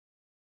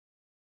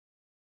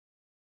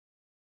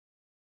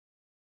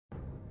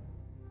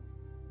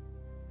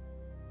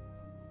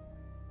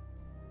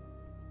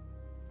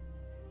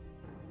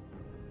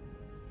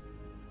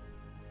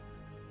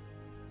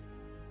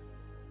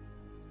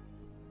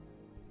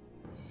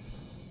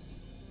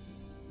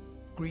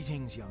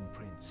Greetings, young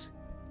prince.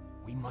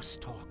 We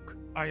must talk.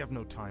 I have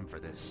no time for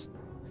this.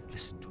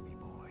 Listen to me,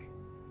 boy.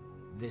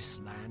 This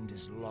land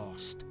is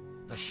lost.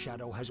 The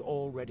shadow has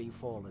already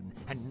fallen,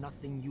 and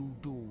nothing you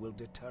do will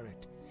deter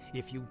it.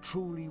 If you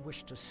truly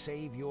wish to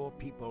save your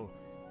people,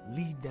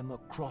 lead them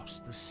across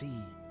the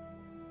sea,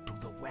 to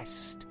the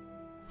west.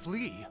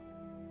 Flee?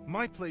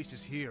 My place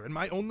is here, and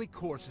my only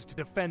course is to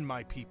defend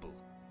my people.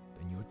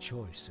 Then your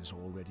choice is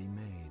already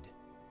made.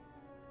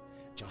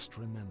 Just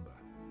remember,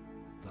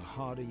 the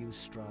harder you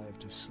strive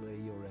to slay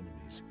your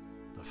enemies,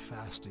 the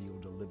faster you'll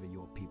deliver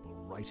your people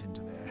right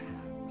into their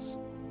hands.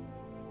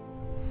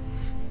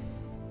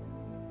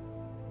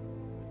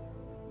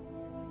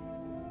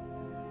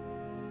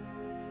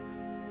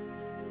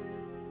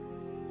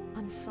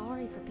 I'm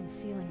sorry for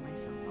concealing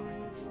myself,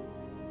 Arthas.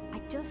 I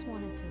just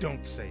wanted to...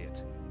 Don't say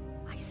it.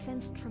 I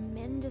sensed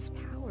tremendous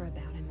power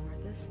about him,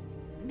 Arthas.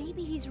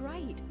 Maybe he's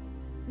right.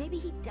 Maybe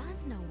he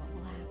does know what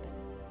will happen.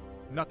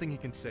 Nothing he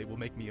can say will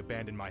make me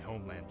abandon my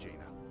homeland,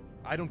 Jaina.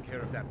 I don't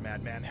care if that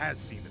madman has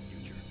seen the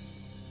future.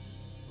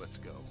 Let's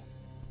go.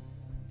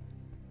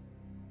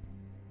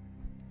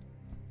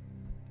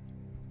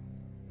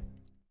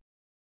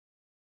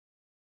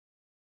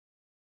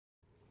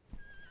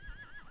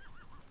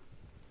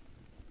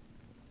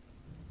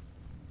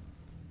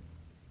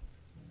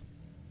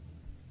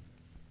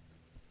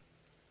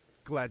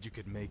 Glad you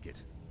could make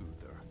it,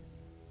 Uther.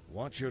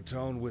 Watch your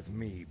tone with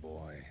me,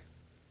 boy.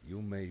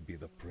 You may be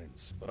the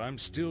prince, but I'm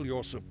still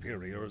your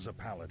superior as a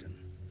paladin.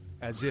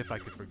 As if I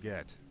could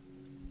forget.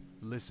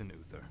 Listen,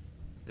 Uther.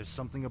 There's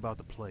something about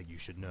the plague you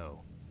should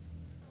know.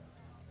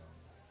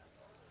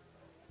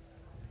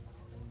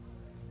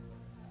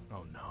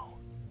 Oh no.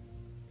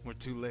 We're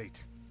too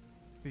late.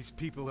 These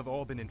people have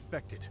all been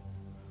infected.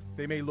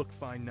 They may look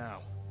fine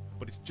now,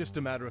 but it's just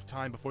a matter of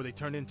time before they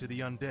turn into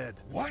the undead.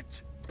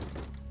 What?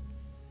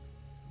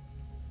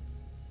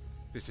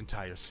 This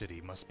entire city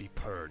must be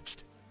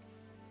purged.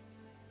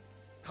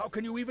 How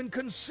can you even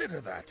consider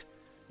that?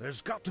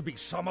 There's got to be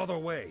some other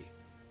way.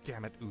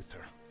 Damn it,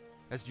 Uther.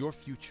 As your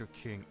future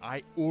king,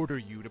 I order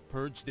you to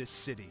purge this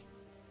city.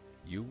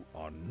 You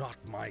are not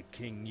my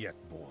king yet,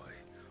 boy.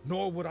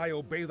 Nor would I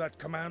obey that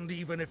command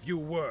even if you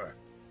were.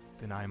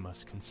 Then I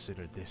must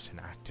consider this an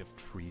act of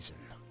treason.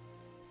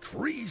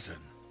 Treason?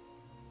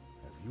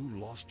 Have you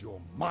lost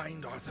your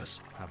mind, Arthas?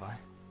 Have I?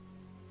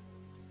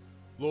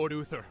 Lord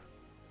Uther,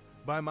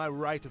 by my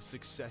right of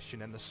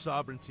succession and the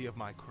sovereignty of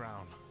my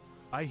crown,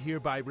 I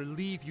hereby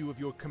relieve you of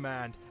your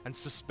command and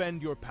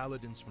suspend your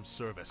paladins from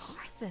service.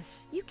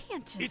 Arthas, you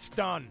can't just... It's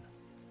done!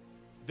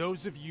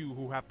 Those of you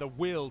who have the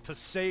will to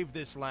save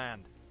this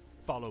land,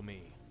 follow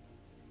me.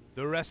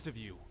 The rest of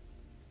you,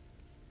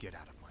 get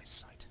out of my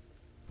sight.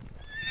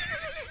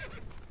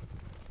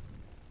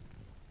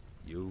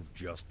 You've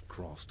just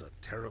crossed a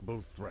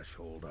terrible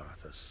threshold,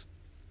 Arthas.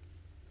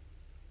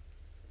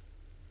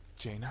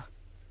 Jaina?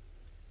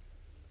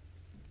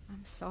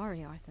 I'm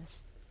sorry,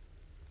 Arthas.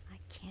 I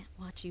can't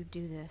watch you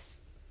do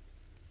this.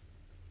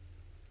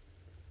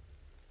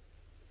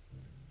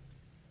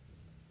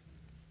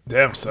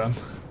 Damn, son.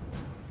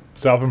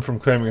 Stop him from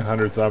claiming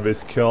 100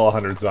 zombies, kill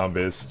 100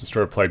 zombies,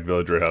 destroy plagued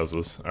villager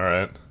houses.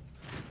 Alright.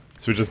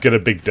 So we just get a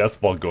big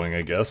death ball going,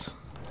 I guess.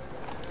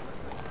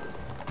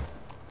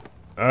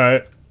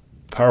 Alright.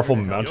 Powerful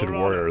mounted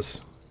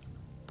warriors.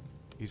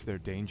 Is there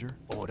danger?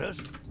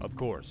 Orders? Of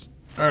course.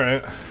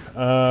 Alright.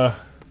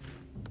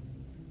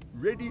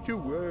 Ready to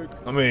work.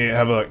 Let me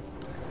have a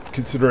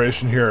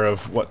consideration here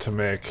of what to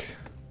make.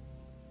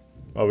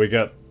 Well, we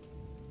got...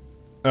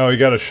 Oh, we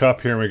got a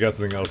shop here and we got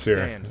something else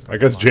here. I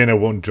guess Jaina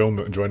won't join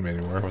me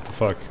anymore. What the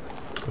fuck?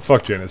 The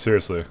fuck, Jaina?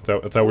 Seriously.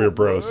 I thought we were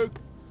bros.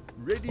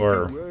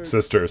 Or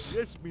sisters.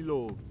 Yes, my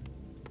lord.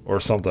 Or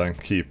something.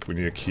 Keep. We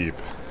need a keep.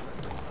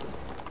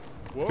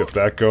 Let's get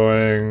that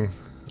going.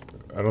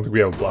 I don't think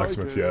we have a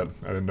blacksmith yet.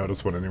 I didn't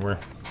notice one anywhere.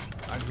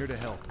 I'm here to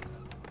help.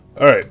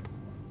 Alright.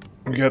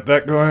 We got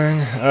that going.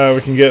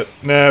 We can get...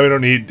 Nah, we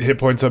don't need hit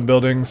points on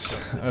buildings,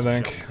 I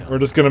think. We're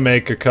just gonna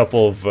make a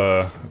couple of,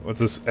 what's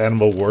this?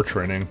 Animal war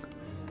training.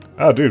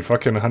 Oh, dude,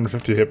 fucking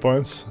 150 hit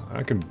points?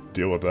 I can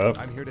deal with that.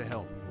 I'm here to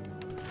help.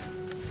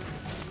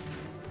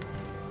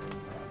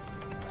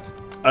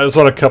 I just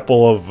want a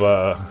couple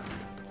of,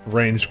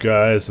 ranged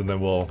guys, and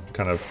then we'll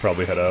kind of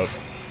probably head out.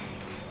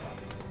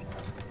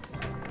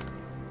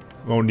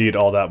 Won't need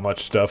all that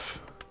much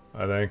stuff,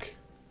 I think.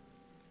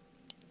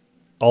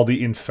 All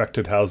the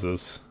infected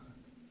houses.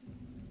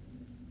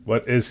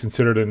 What is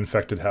considered an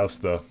infected house,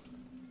 though?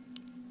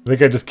 I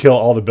think I just kill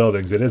all the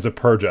buildings. It is a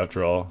purge,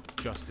 after all.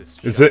 Justice.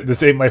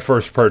 This ain't my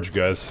first purge,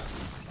 guys.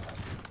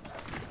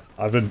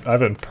 I've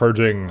been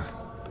purging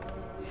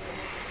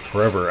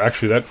forever.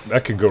 Actually,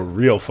 that could go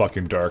real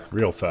fucking dark,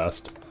 real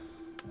fast.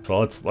 So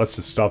let's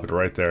just stop it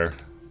right there.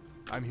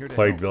 I'm here to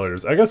Plague help.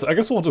 villagers. I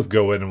guess we'll just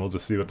go in and we'll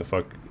just see what the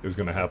fuck is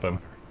gonna happen.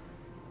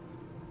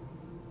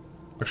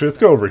 Actually, let's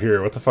go over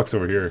here. What the fuck's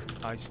over here?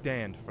 I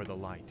stand for the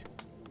light.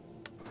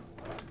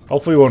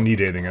 Hopefully we won't need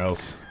anything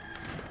else.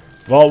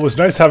 Well, it was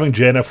nice having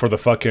Jaina for the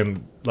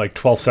fucking, like,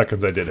 12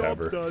 seconds I did have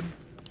her. Done.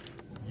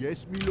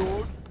 Yes, my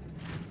lord.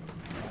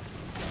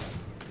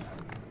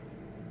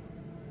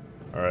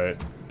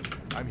 Alright.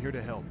 I'm here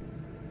to help.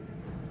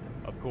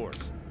 Of course.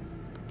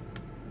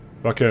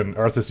 Fucking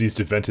Arthas needs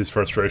to vent his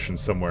frustration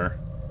somewhere.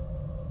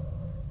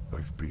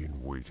 I've been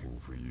waiting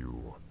for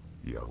you,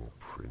 young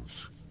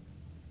prince.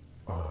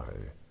 I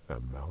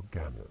am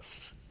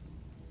Mal'Ganis.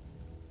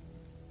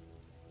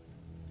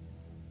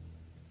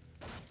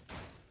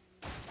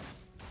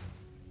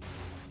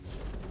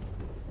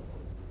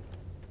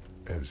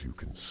 As you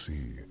can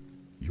see,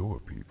 your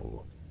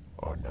people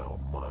are now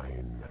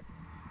mine.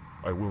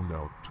 I will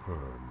now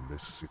turn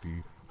this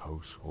city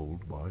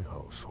household by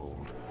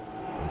household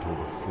until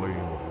the flame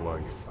of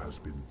life has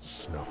been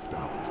snuffed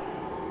out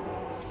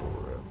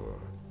forever.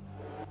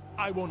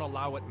 I won't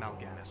allow it,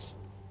 Mal'Ganis.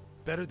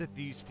 Better that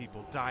these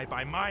people die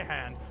by my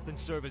hand than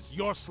serve as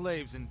your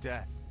slaves in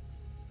death.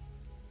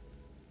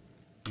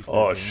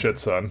 Oh shit,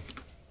 son.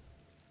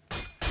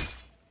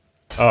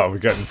 Oh, we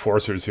got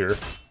enforcers here.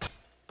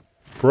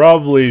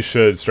 Probably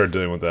should start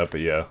dealing with that,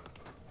 but yeah.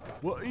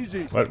 What is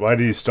it? Why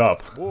did he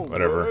stop? Whoa,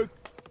 Whatever. work.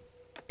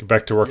 Get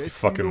back to work, you Yes,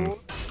 fucking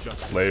Justice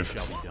slave.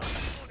 shall be done.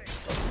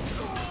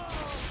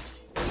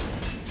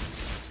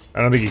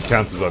 I don't think he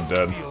counts as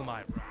undead. Feel my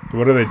wrath.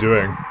 What are they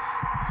doing?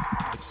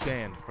 I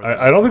stand for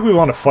I don't think we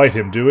want to fight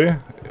him, do we?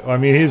 I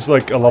mean, he's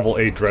like a level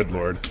 8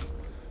 Dreadlord.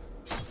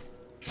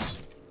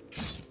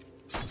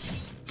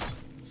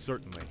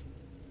 Certainly.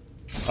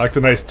 I like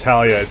the nice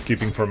Talia it's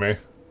keeping for me.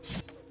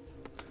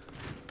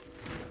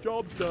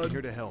 Job's done.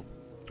 Here to help.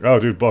 Oh,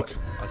 dude, book.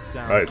 A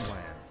sound Nice.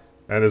 plan.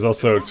 And there's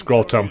also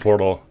Scroll Town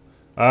Portal.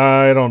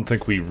 I don't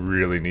think we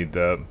really need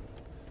that.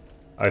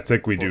 I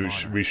think we do.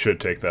 We should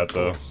take that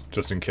though,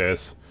 just in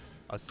case.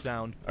 A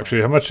sound plan.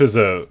 Actually, how much is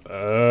a?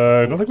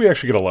 I don't think we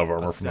actually get a lot of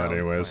armor from that, sound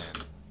anyways.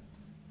 plan.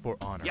 For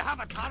honor. You have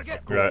a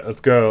target? Right,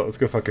 let's go. Let's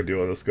go fucking deal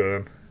with this guy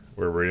then,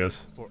 wherever he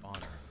is. For honor.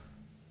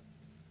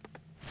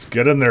 Let's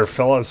get in there,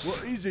 fellas.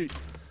 What is it?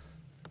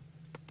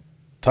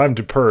 Time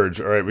to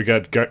purge. All right, we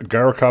got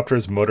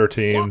gyrocopters, motor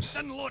teams.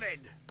 Locked and loaded.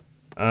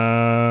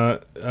 All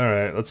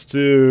right, let's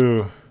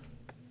do.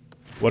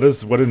 What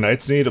do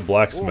knights need? A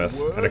blacksmith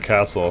and a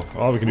castle.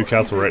 Oh, we can do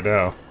castle right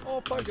now.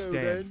 I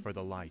stand for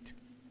the light.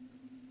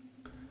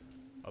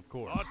 Of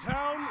course. Our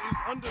town is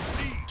under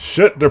siege.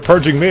 Shit, they're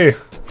purging me.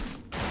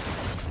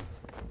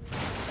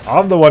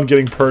 I'm the one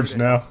getting purged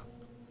now.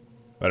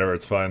 Whatever,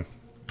 it's fine.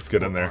 Let's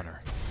get in there. Honor.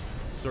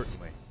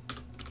 Certainly.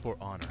 For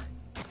honor.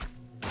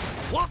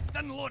 Locked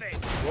and loaded.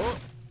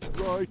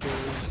 Right.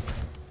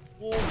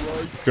 Alright.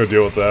 Let's go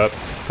deal with that.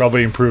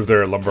 Probably improve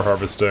their lumber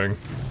harvesting.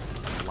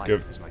 Light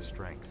Yep. is my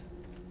strength.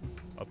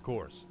 Of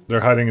course.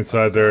 They're hiding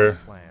inside there.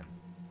 Plan.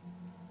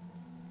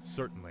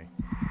 Certainly.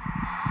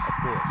 Of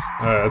course.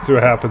 Let's see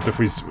what happens if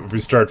we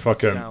start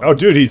fucking. Oh,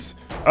 dude,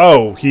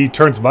 he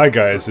turns my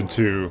guys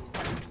into.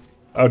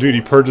 Oh, dude,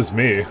 he purges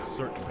me.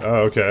 Certainly. Oh,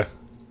 okay.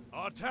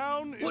 Our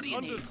town is What do you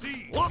under need?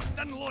 siege. Locked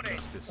and loaded.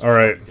 All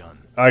right.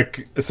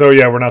 So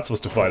yeah, we're not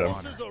supposed to fight him.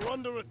 Forces are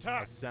under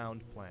attack. A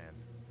sound plan.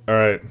 All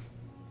right.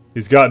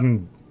 He's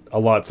gotten a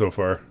lot so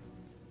far.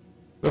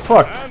 The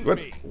fuck? And What?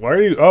 me. Why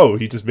are you? Oh,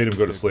 he just made him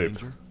go to Is sleep.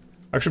 there danger?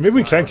 Actually, maybe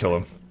we can kill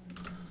him.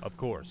 Of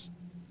course.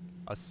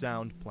 A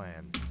sound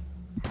plan.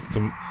 It's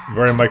a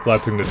very Mike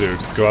Ladd thing to do.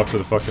 Just go after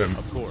the fucking.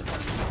 Of course.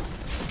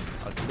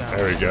 A sound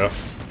There we go.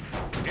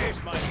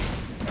 Here's my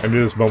I knew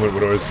this moment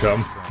would always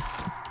come.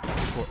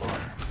 for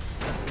honor.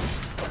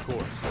 Of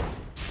course.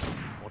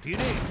 What do you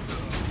need?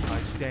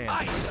 I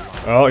stand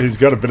Oh, he's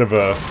got a bit of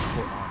a.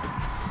 for honor.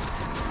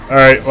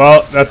 Alright,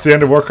 well, that's the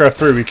end of Warcraft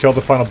 3. We killed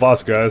the final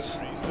boss, guys.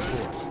 Of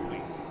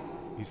course.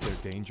 Is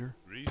there danger?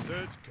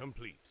 Research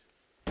complete.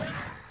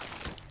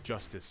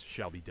 Justice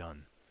shall be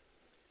done.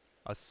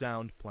 A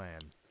sound plan.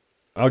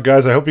 Oh,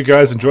 guys, I hope you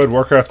guys enjoyed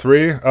Warcraft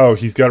 3. Oh,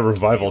 he's got a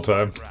revival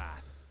time.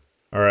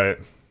 Alright.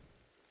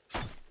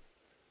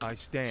 I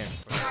stand.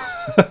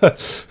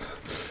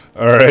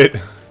 Alright.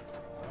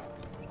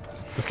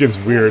 This game's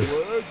weird.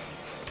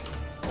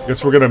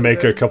 Guess we're gonna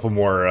make a couple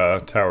more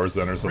towers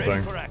then or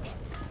something. for action.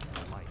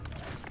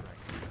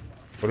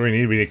 What do we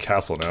need? We need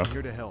castle now.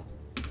 Here to help.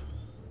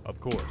 Of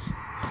course.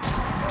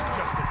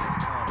 Justice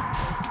is come.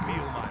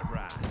 Feel my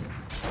wrath.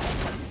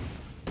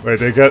 Wait,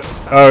 they got...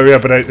 Oh, yeah,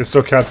 but it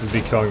still counts as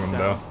me killing them,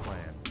 though. Sound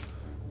plan.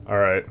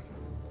 Alright.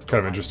 It's kind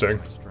of interesting.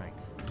 My strength.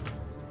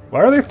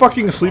 Why are they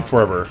fucking asleep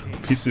forever?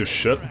 Pieces of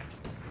shit.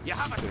 You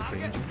have a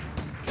target?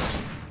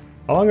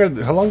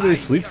 How long do they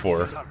sleep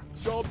for?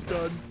 Job's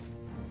done.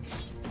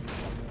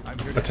 I'm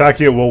here to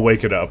Attacking it will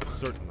wake it up.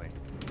 certainly.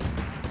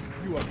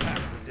 You are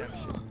past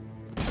redemption.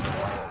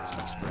 Light is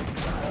my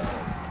strength.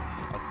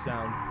 A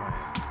sound plan.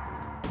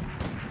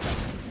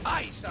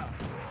 Aye, sir.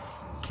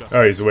 Justice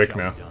Oh, he's awake shall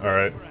now. be done.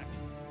 Alright.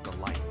 The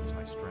light is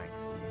my strength.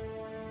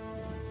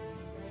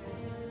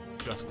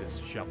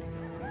 Justice shall be done.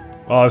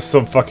 Oh, it's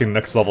some fucking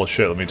next level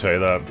shit, let me tell you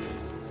that.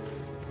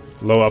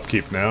 Low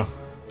upkeep now.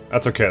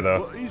 That's okay,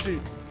 though. Easy.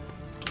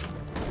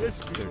 Is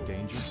there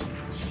danger?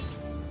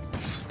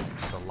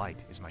 The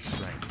light is my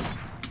strength.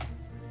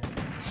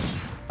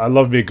 I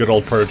love me a good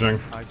old purging.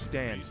 I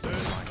stand for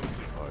the light.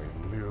 I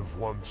live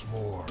once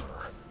more.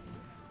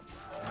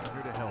 I'm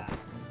here to help.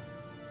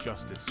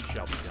 Justice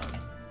shall be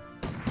done.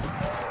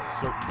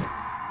 Certainly.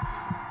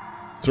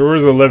 So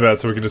where's the live at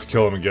so we can just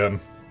kill him again?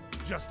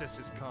 Justice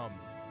has come.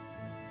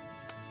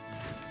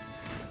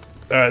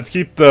 Alright, let's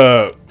keep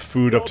the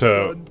food up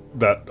to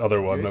that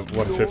other one, the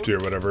 150 or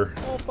whatever.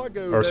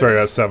 Or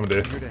sorry, 70.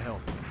 Here to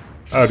help.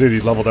 Oh dude, he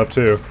leveled up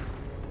too.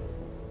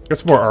 I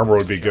guess more armor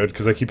would be good,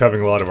 because I keep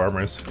having a lot of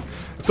armors.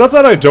 It's not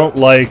that I don't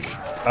like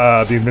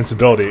the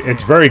invincibility.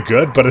 It's very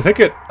good, but I think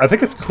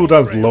its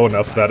cooldown's low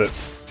enough that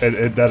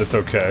that it's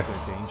okay. Is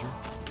there danger?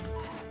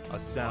 A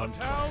sound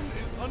town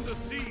is under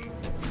siege.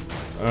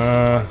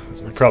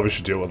 We probably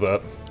should deal with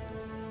that.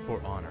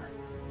 For honor.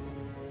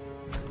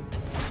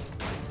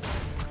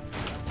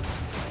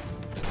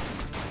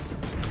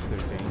 Is there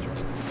danger?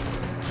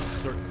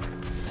 Certainly.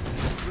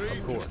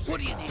 Of course. What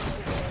do you need?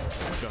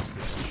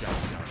 Justice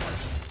shouts out.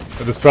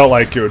 I just felt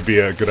like it would be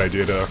a good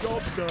idea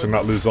to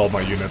not lose all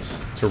my units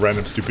to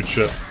random stupid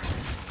shit.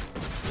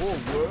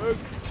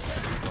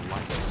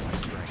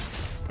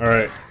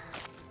 Alright.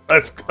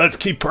 Let's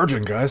keep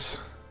purging, guys.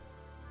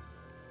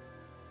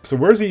 So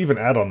where's he even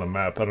at on the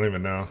map? I don't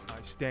even know.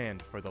 I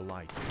stand for the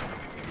light.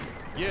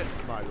 Yes,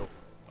 Milo.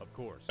 Of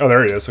course. Oh,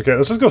 there he is. Okay,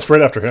 let's just go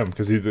straight after him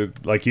because he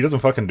doesn't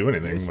fucking do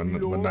anything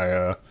when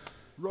I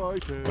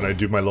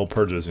do my little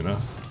purges, you know.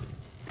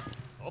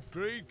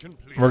 Upgrade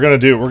complete. We're gonna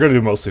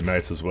do mostly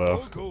knights as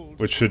well,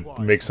 which should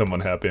make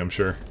someone happy, I'm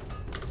sure.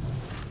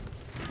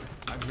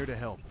 I'm here to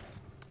help.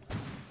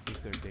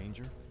 Is there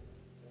danger?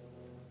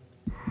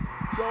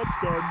 Job's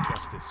done.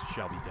 Justice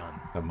shall be done.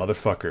 That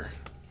motherfucker.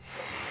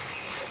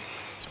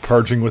 He's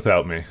purging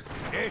without me.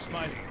 Yes,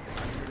 my lady.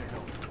 I'm here to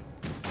help.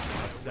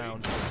 A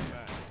sound.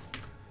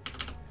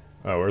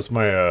 Oh, where's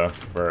my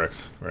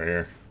barracks? Right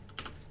here.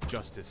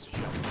 Justice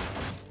shall be done.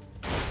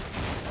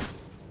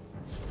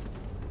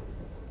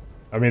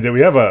 I mean,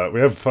 we have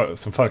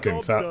some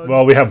fucking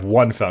well, we have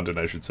one fountain,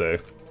 I should say,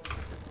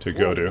 to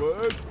go to.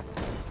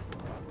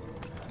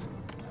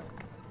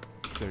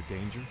 Is there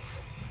danger?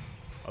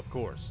 Of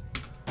course.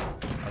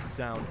 A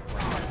sound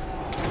plan.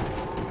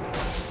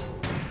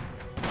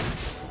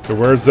 So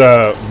where's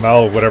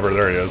Mel? Whatever,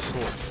 there he is.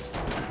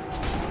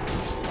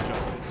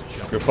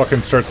 Go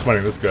fucking start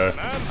smiting this guy.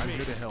 I'm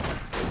here to help.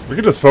 We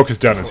can just focus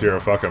down his hero.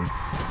 Fuck him.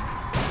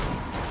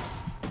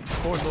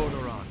 For Lord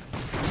Oran.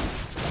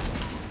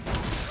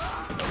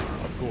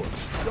 Of course.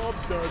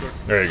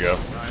 There you go.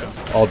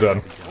 All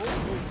done.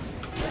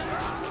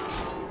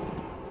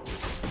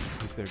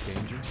 Is there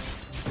danger?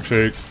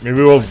 Actually,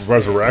 maybe we'll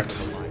resurrect.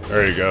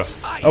 There you go.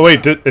 Oh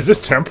wait, is this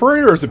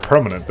temporary or is it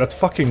permanent? That's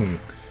fucking...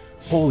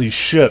 Holy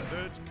shit.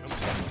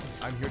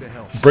 I'm here to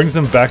help. Brings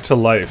him back to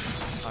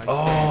life.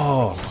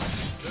 Oh.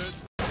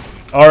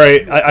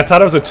 Alright, I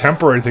thought it was a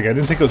temporary thing. I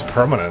didn't think it was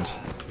permanent.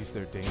 Is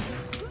there danger?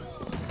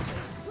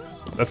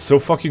 That's so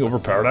fucking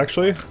overpowered,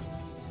 actually.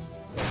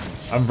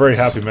 I'm a very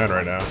happy man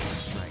right now.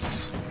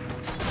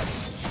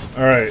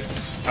 Alright.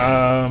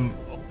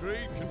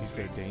 Is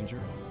there danger?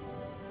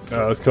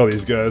 Let's kill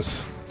these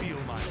guys. Feel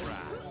my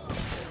wrath.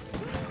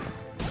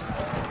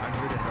 I'm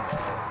here to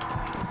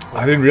help.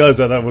 I didn't realize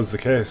that was the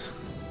case.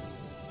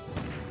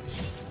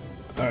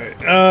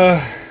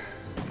 Alright,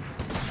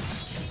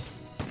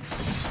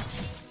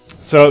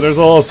 so there's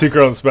a little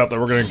secret on this map that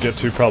we're gonna get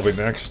to probably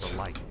next. The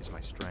light is my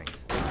strength.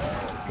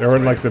 They're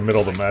in like the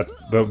middle of the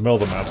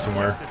map,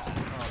 somewhere.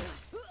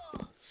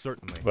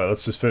 Certainly. But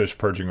let's just finish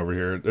purging over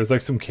here. There's like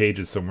some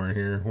cages somewhere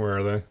here. Where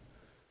are they?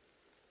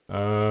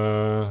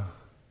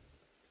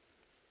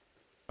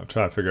 I'm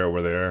trying to figure out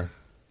where they are.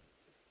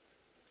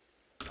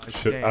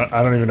 Shit,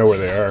 I don't even know where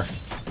they are.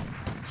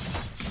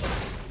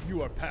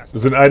 You are past.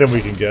 There's an item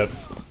we can get.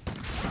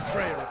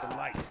 Betrayal of the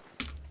light.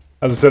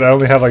 As I said, I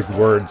only have like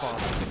words.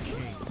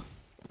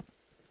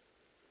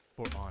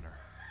 For honor.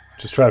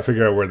 Just trying to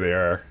figure out where they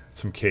are.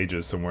 Some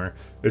cages somewhere.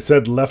 They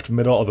said left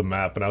middle of the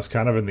map, and I was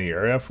kind of in the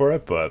area for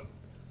it, but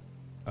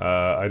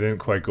I didn't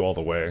quite go all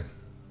the way.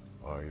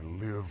 I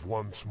live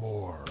once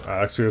more.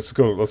 Actually,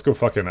 let's go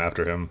fucking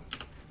after him.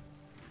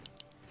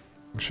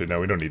 Actually, no,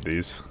 we don't need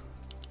these.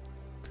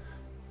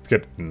 Let's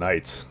get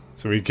knights.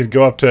 So we can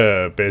go up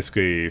to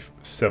basically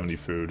 70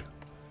 food,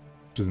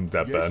 which isn't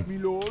that bad. Me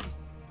lord.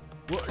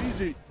 What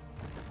is it?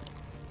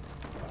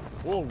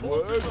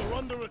 Forward. Are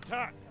under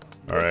attack.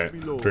 Alright,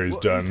 after he's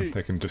done,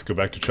 I can just go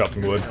back to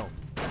chopping wood.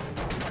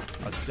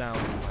 A sound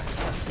plan.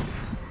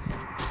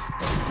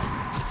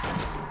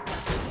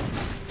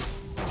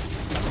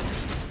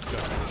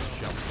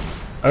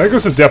 I think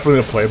this is definitely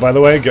a play, by the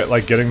way,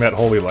 getting that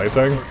holy light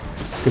thing.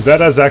 Because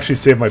that has actually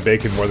saved my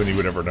bacon more than you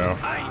would ever know.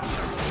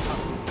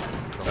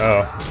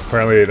 Oh,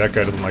 apparently that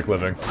guy doesn't like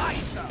living. I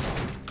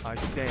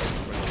stand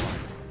for the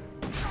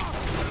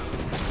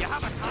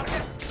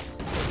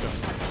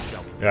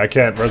light. Yeah, I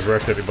can't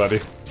resurrect anybody.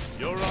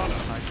 Your honor.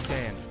 I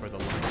stand for the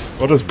light.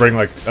 We'll just bring,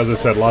 like, as I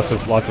said, lots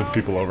of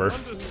people over.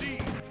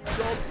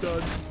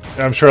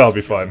 Yeah, I'm sure I'll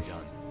be fine.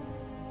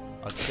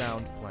 A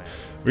sound plan.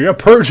 We got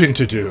purging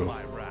to do.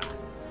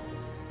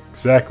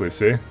 Exactly,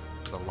 see?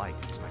 The light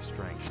is my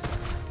strength.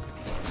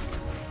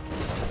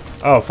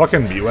 Oh,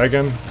 fucking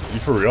me-wagon? You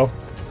for real?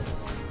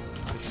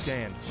 I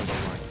stand for the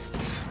light.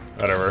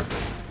 Whatever.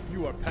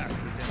 You are past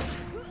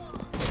redemption.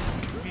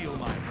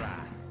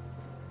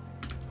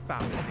 For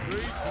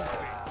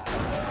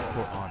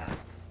honor.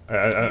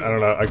 I don't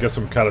know. I guess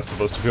I'm kind of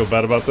supposed to feel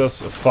bad about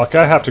this. Fuck,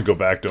 I have to go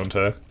back, don't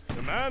I?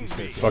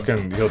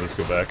 Fucking, he'll just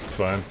go back. It's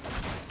fine.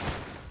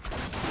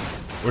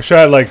 Wish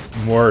I had, like,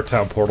 more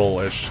town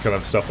portal-ish kind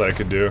of stuff that I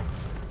could do.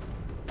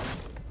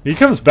 He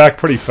comes back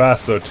pretty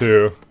fast, though,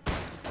 too.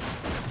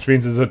 Which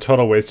means it's a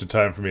total waste of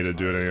time for me to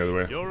do it any other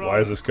way.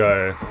 Why is this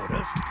guy...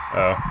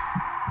 Oh.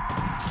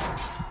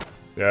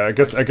 Yeah, I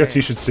guess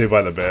he should stay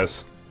by the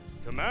base.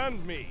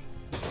 Command me.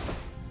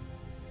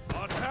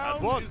 Our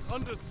town is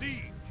under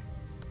siege.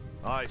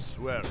 I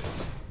swear it.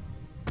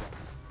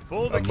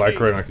 For the I'm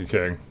microing like a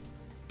king.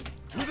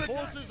 To the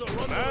forces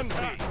command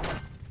me.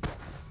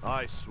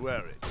 I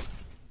swear it.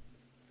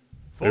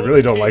 They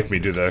really don't like me,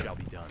 do they?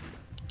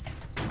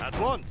 At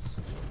once.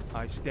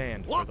 I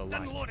stand for the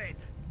light.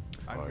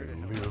 I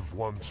live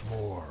once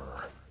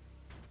more.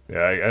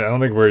 Yeah, I don't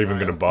think we're even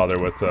gonna bother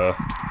with For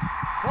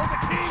the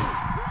king.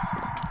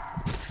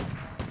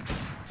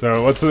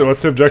 So what's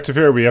the objective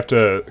here? We have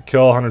to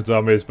kill 100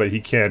 zombies, but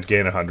he can't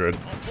gain 100. I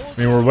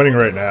mean, we're winning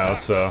right now,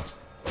 so...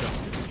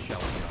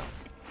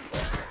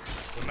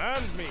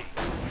 Command me.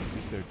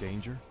 Is there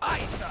danger?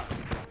 Aye, sir.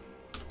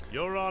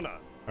 Your honor.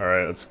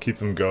 Alright, let's keep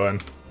them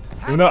going.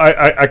 Even though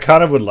I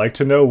kind of would like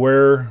to know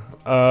where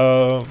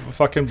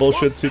fucking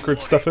bullshit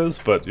secret stuff is,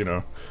 but, you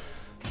know.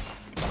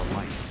 The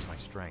light is my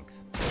strength.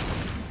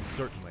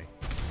 Certainly.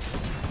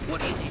 What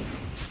do you need?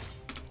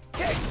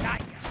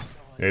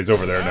 Yeah, he's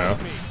over there now.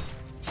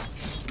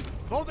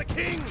 For the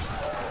king.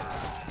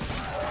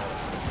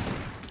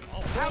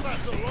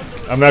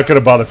 I'm not gonna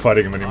bother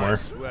fighting him anymore. I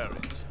swear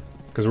it.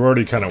 Because we're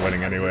already kind of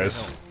winning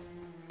anyways.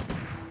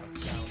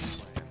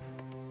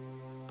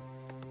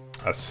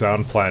 A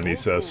sound plan, he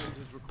says.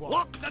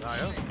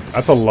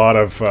 That's a lot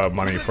of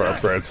money for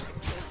upgrades.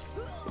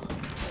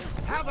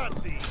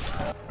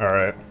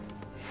 Alright.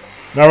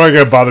 Not really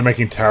gonna bother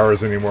making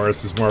towers anymore.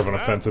 This is more of an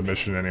offensive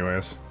mission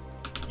anyways.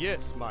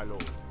 Yes, my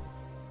lord.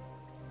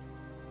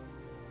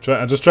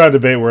 I'm just trying to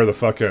debate where the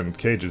fucking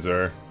cages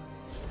are.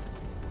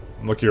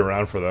 I'm looking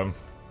around for them.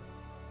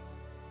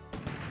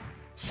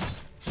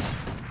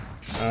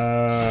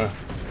 To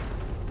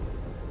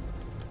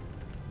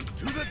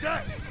the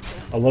deck.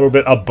 A little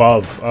bit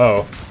above.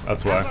 Oh,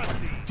 that's why.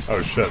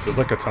 Oh shit, there's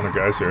like a ton of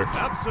guys here.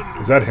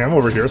 Absolutely. Is that him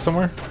over here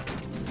somewhere? To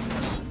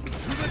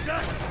the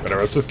deck.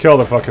 Whatever, let's just kill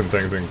the fucking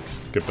things and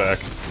get back.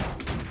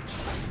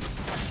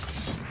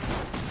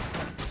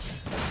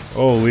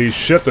 Holy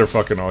shit, they're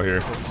fucking all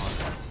here.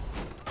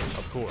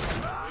 Of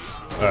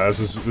course.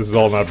 This is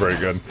all not very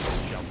good.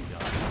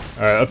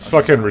 Alright, let's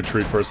fucking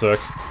retreat for a sec.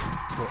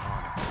 For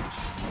honor.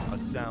 A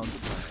sound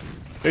plan.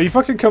 Yeah, he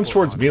fucking comes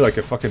towards me like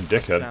a fucking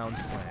dickhead. Sound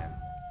plan.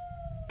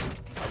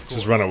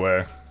 Just run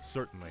away.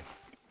 Certainly.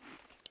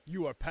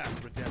 You are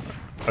past redemption.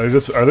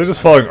 Are they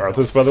just following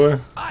Arthas, by the way?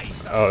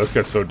 Oh, this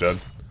guy's so dead.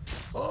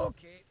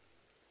 Okay.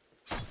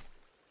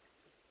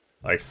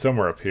 Like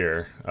somewhere up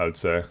here, I would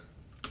say.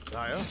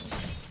 Sire.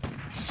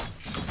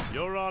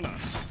 Your honor.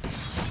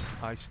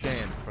 I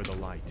stand for the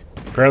light.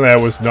 Apparently, I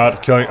was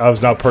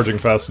not purging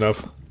fast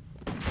enough.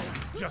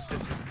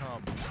 Justice has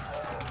come.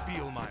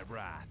 Feel my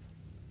wrath.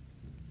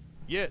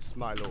 Yes,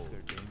 my lord. Is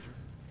there danger?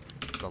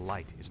 The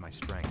light is my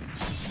strength.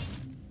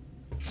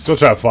 Still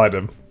trying to find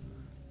him.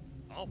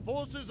 Our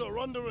forces are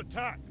under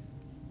attack.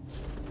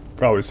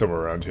 Probably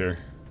somewhere around here.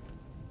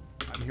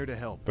 I'm here to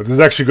help. But this is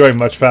actually going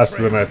much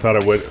faster than I thought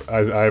it would.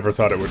 I ever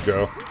thought it would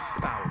go.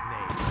 Foul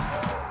name.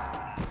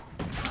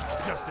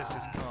 Justice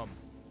has come.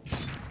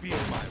 Feel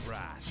my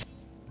wrath.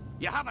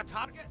 You have a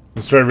target?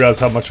 I'm starting to realize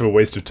how much of a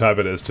waste of time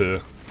it is to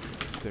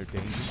Is there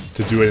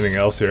danger? do anything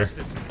else here.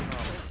 Justice has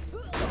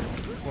come.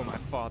 For my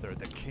father,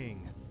 the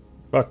king.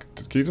 Fuck,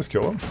 can you just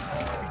kill him?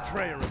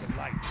 Betrayer of the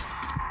light.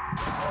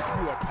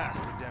 You are past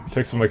redemption.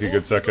 Takes him like a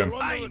good second.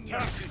 I'm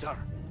your shooter.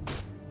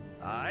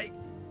 Aye.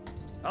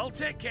 I'll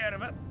take care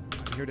of it.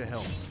 I'm here to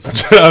help.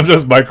 I'm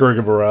just microing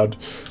him around.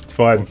 It's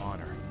fine. For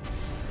honor.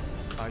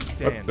 I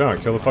What? stand. No,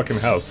 kill the fucking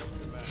house.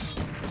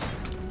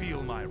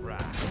 Feel my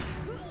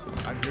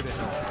wrath. I'm here to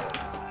help.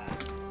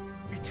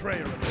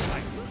 Betrayer of the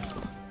light.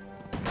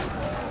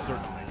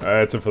 Certainly. Alright,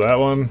 that's it for that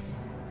one.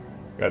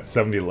 Got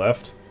 70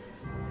 left.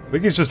 I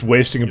think he's just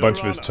wasting a bunch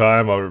of his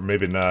time, or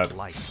maybe not.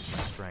 Light is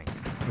my strength.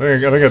 I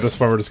think at this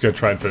point we're just gonna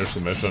try and finish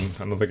the mission.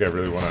 I don't think I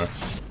really want to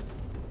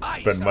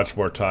spend much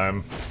more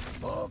time.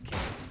 Okay.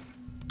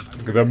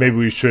 Though maybe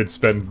we should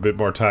spend a bit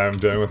more time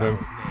dealing with him.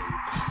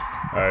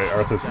 Alright,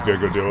 Arthas is gonna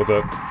go deal with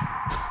it.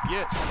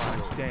 Yes, I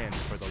stand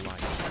for the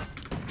light.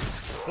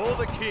 for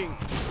the king.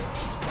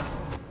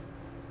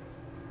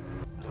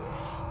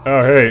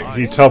 Oh hey,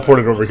 he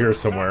teleported over here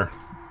somewhere.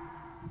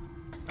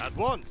 At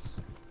once.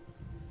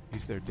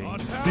 Is there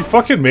danger? He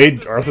fucking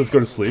made Arthas go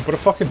to sleep? What a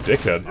fucking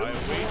dickhead. I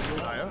await your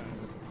sire.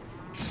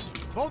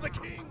 For the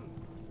king.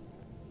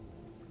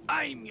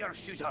 I'm your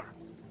shooter.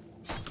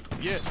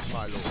 Yes,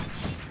 my lord.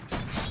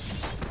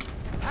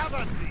 Have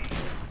at thee.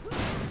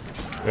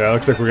 Yeah,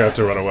 looks like we're gonna have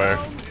to run away.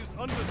 Town is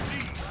under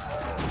siege.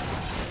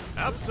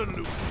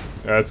 Absolutely.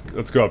 Yeah,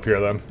 let's go up here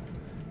then.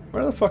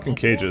 Where are the fucking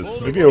cages?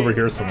 Maybe over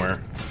here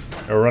somewhere.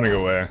 Oh, we're running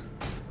away.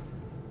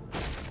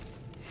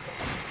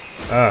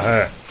 Ah,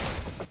 hey.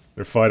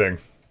 They're fighting.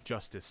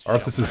 Justice.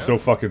 Arthas is so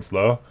fucking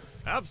slow.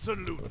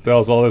 Absolutely. What the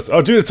hell's all this?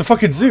 Oh, dude, it's a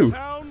fucking zoo!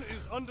 Town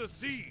is under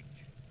siege.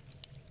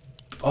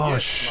 Oh,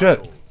 Yes, shit.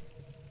 my lord.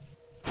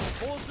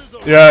 Forces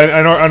are Yeah,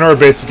 I know our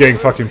base is getting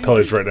fucking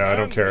pillaged right now. I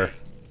don't care.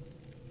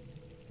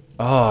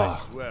 Ah,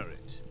 swear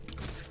it.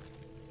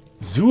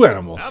 zoo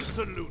animals.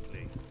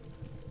 Absolutely.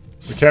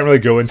 We can't really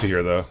go into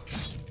here, though.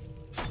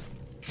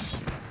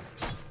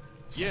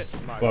 Yes,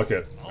 my Fuck lord.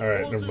 it.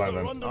 Alright, never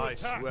mind then. I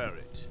swear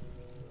it.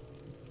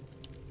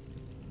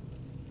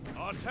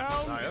 Our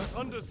town is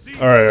under siege.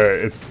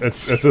 Alright,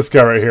 it's this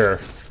guy right here.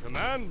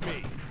 Command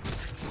me.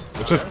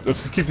 Let's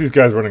just keep these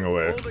guys running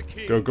away.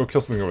 Go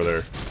kill something over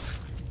there.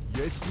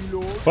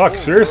 Fuck,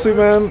 seriously,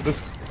 man?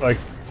 This, like,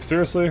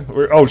 seriously?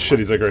 Oh shit,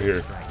 he's like right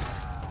here.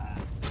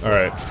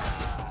 Alright.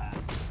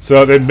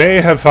 So they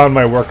may have found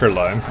my worker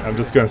line. I'm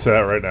just gonna say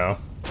that right now.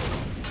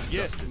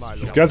 Yes, my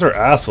lord. These guys are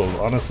assholes,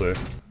 honestly.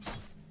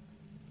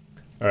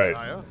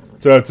 Alright.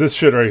 So it's this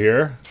shit right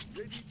here.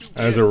 And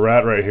there's a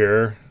rat right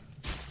here.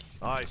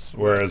 I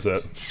swear. Where is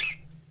it?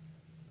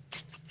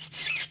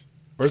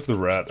 Where's the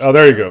rat? Oh,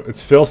 there you go.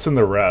 It's Filson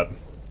the rat.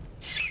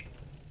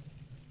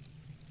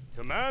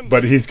 Command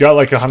But he's got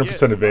like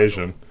 100%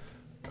 evasion.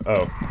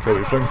 Oh, kill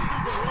these things.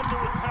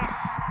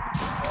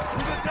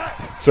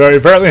 So he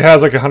apparently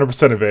has like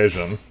 100%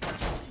 evasion.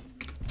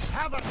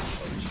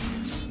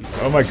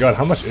 Oh my god,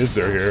 how much is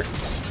there here?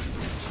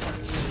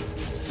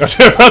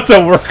 I brought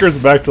the workers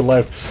back to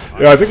life.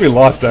 Yeah, I think we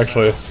lost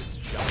actually.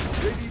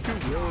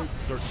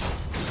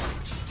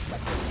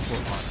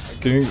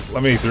 Can you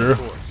let me through?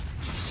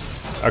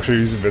 Actually,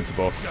 he's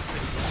invincible.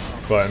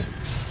 It's fine.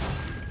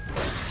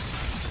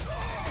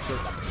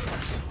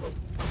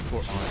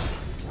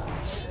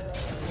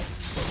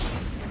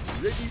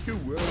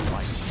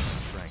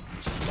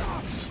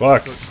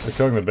 Fuck, they're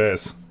killing the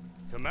base.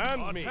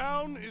 Command me.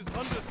 Town is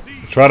under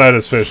siege. Try not to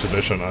just finish the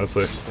mission,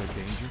 honestly.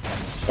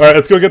 Alright,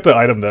 let's go get the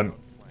item then.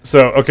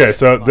 So, okay,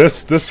 so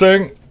this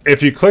thing,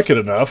 if you click it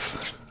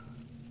enough,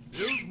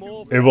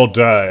 it will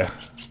die.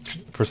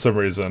 For some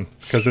reason.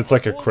 Because it's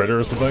like a critter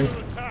or something.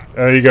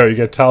 There you go, you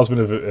get Talisman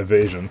of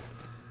Evasion.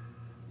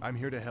 I'm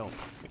here to help.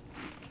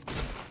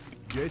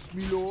 Yes,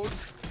 me lord.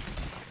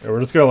 Yeah, we're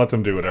just gonna let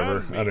them do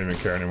whatever. I don't even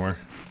care anymore.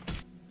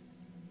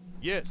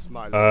 Yes,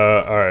 my lord.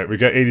 Alright, we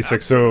got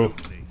 86, so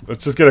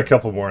let's just get a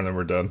couple more and then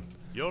we're done.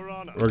 Your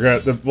honor.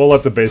 We'll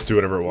let the base do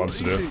whatever it wants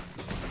to do.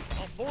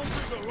 Our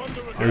forces are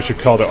under attack. Maybe we should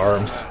call to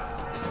arms.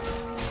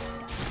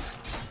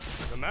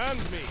 Command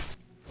me.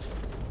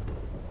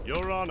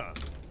 Your honor.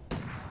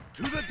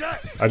 To the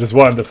deck. I just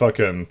wanted the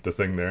fucking the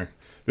thing there.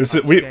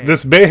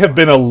 This may have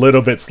been a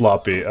little bit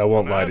sloppy, I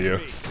won't lie to you.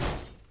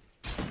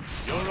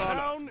 Your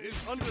town is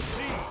under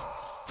siege.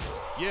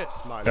 Yes,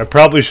 my lord. I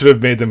probably should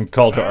have made them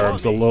call to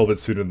arms a little bit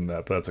sooner than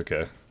that, but that's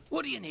okay.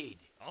 What do you need?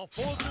 Our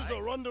forces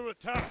are under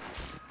attack.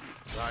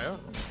 Sire.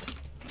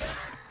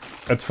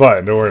 That's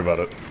fine, don't worry about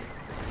it.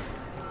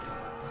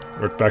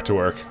 We're back to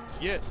work.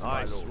 Yes,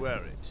 I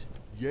swear it.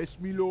 Yes,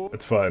 me lord.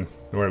 It's fine,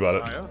 don't worry about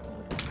it. Sire.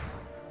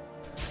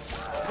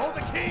 For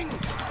the king.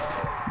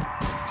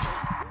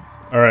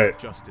 Alright,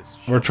 Justice.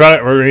 we're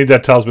gonna need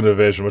that Talisman of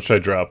Evasion. What should I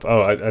drop?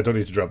 Oh, I don't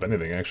need to drop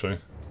anything, actually.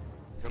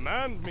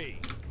 Command me.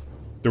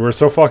 Dude, we're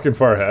so fucking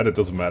far ahead, it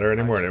doesn't matter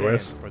anymore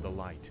anyways. For the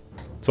light.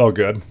 It's all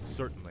good.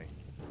 Certainly.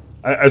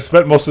 I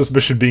spent most of this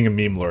mission being a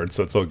meme lord,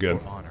 so it's all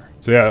good. For honor.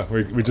 So yeah,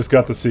 we just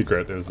got the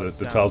secret. It was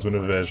the Talisman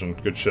of Evasion.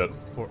 Good shit.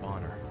 For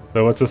honor.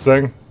 So what's this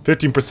thing?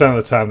 15%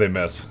 of the time they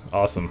miss.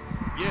 Awesome.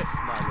 Yes,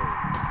 my lord.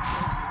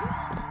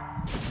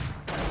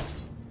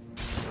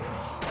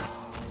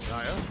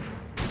 Sire.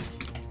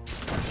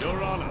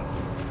 Your honor.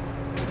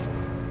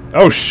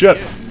 Oh shit!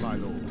 Yes, my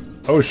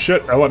lord. Oh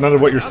shit, I want none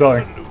of what you're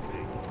selling. Absolutely.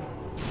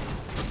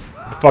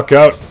 Fuck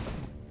out.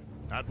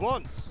 At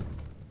once.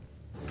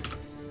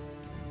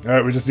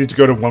 Alright, we just need to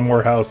go to one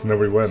more house and then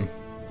we win.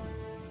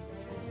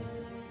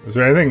 Is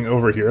there anything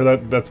over here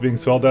that's being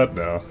sold at?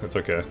 No, it's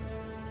okay.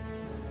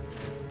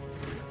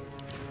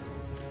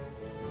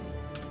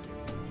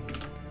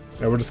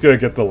 Yeah, we're just gonna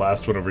get the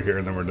last one over here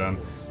and then we're done.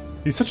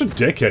 He's such a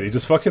dickhead. He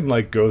just fucking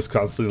like goes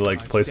constantly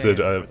like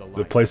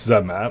the places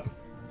I'm at.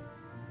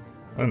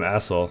 What an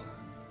asshole.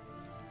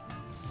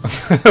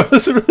 I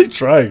wasn't really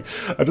trying.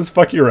 I just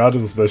fucking around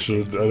in this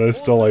mission and I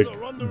still like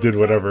did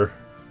whatever.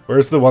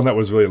 Where's the one that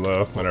was really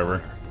low?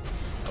 Whatever.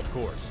 Of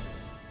course.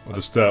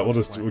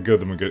 We'll give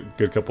them a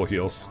good couple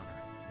heals.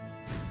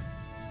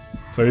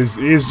 So he's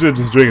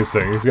just doing his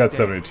thing. He's got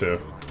 72.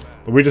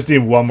 But we just need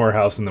one more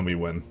house and then we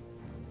win.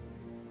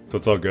 So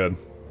it's all good.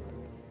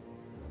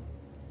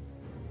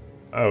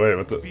 Oh wait,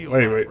 what the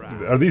wait,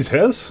 are these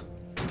his?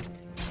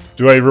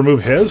 Do I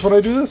remove his when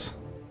I do this?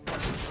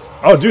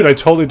 Oh dude, I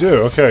totally do,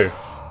 okay.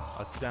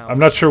 I'm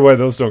not sure why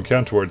those don't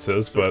count towards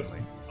his, but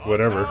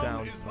whatever.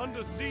 Town is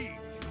under siege.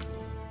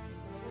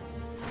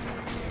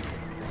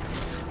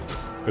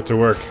 Get to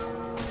work.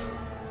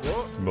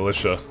 It's a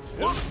militia.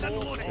 Is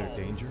there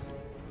danger?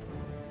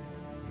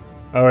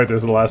 Oh wait,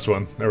 there's the last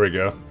one. There we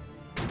go.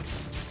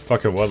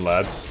 Fucking one,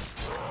 lads.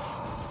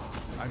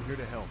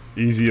 here to help.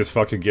 Easiest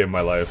fucking game of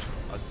my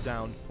life. A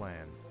sound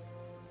plan.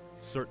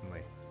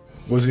 Certainly.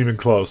 Wasn't even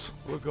close.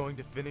 We're going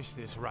to finish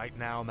this right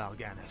now,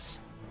 Mal'Ganis.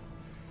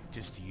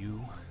 Just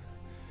you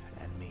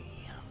and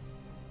me.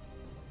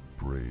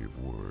 Brave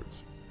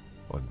words.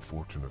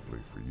 Unfortunately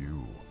for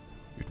you,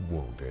 it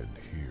won't end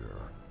here.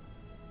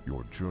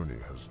 Your journey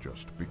has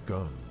just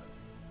begun,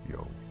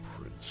 young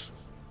prince.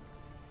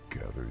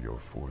 Gather your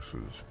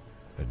forces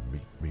and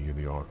meet me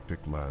in the Arctic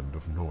land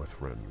of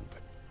Northrend.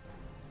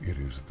 It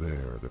is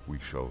there that we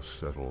shall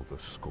settle the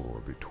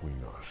score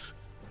between us.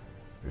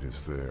 It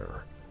is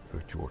there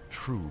that your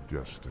true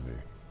destiny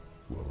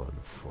will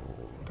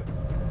unfold.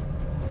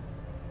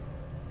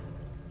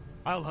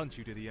 I'll hunt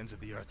you to the ends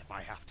of the earth if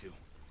I have to.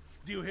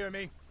 Do you hear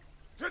me?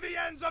 To the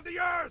ends of the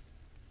earth!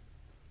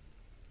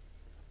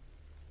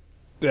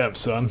 Damn,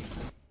 son.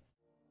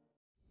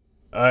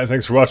 Alright,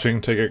 thanks for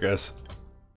watching. Take care, guys.